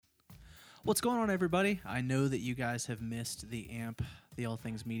What's going on, everybody? I know that you guys have missed the AMP, the All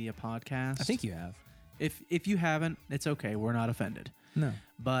Things Media podcast. I think you have. If you haven't, it's okay. We're not offended. No.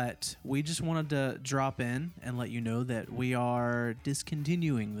 But we just wanted to drop in and let you know that we are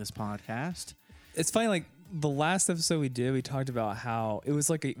discontinuing this podcast. It's funny, like the last episode we did, we talked about how it was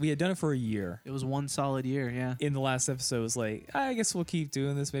like we had done it for a year. It was one solid year, yeah. In the last episode, it was like, I guess we'll keep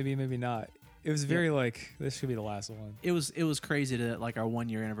doing this, maybe not. It was very like, this should be the last one. It was crazy to like our 1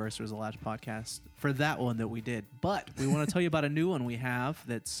 year anniversary was the last podcast for that one that we did. But we want to tell you about a new one we have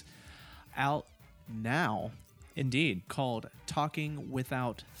that's out now. Indeed. Called Talking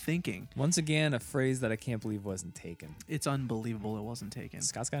Without Thinking. Once again, a phrase that I can't believe wasn't taken. It's unbelievable it wasn't taken.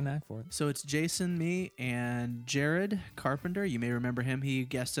 Scott's got a knack for it. So it's Jason, me, and Jared Carpenter. You may remember him. He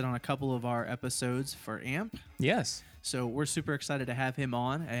guested on a couple of our episodes for AMP. Yes. So we're super excited to have him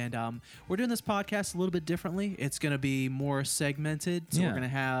on. And we're doing this podcast a little bit differently. It's going to be more segmented. So we're going to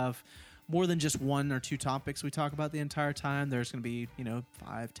have more than just one or two topics we talk about the entire time. There's going to be,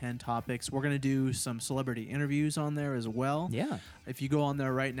 5-10 topics. We're going to do some celebrity interviews on there as well. Yeah. If you go on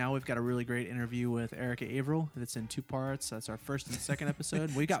there right now, we've got a really great interview with Erica Averill that's in 2 parts. That's our first and second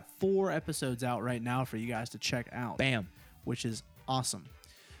episode. We got 4 episodes out right now for you guys to check out. Bam. Which is awesome.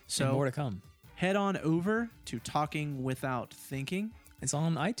 So and more to come. Head on over to Talking Without Thinking. It's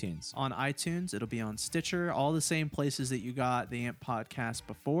on iTunes. On iTunes. It'll be on Stitcher. All the same places that you got the AMP podcast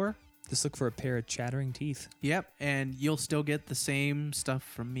before. Just look for a pair of chattering teeth. Yep, and you'll still get the same stuff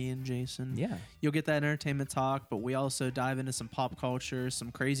from me and Jason. Yeah. You'll get that entertainment talk, but we also dive into some pop culture,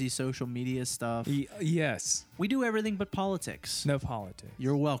 some crazy social media stuff. Yes. We do everything but politics. No politics.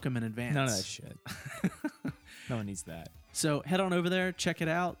 You're welcome in advance. None of that shit. No one needs that. So head on over there, check it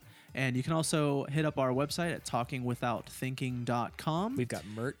out. And you can also hit up our website at talkingwithoutthinking.com. We've got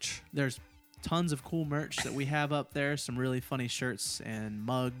merch. There's tons of cool merch that we have up there, some really funny shirts and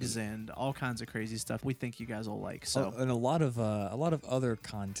mugs and all kinds of crazy stuff we think you guys will like. So and a lot of other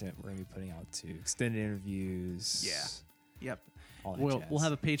content we're gonna be putting out too. Extended interviews. Yeah. Yep. We'll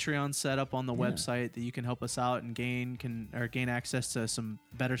have a Patreon set up on the website that you can help us out and gain access to some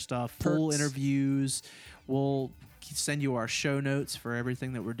better stuff. Perks. Full interviews. We'll send you our show notes for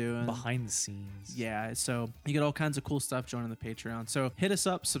everything that we're doing behind the scenes. Yeah, so you get all kinds of cool stuff joining the Patreon. So hit us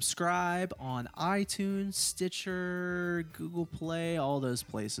up, subscribe on iTunes, Stitcher, Google Play, all those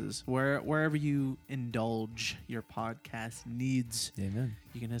places. Wherever you indulge your podcast needs. Amen.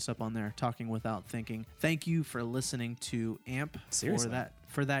 You can hit us up on there, Talking Without Thinking. Thank you for listening to AMP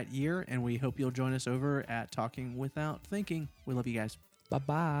for that year, and we hope you'll join us over at Talking Without Thinking. We love you guys.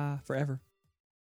 Bye-bye forever.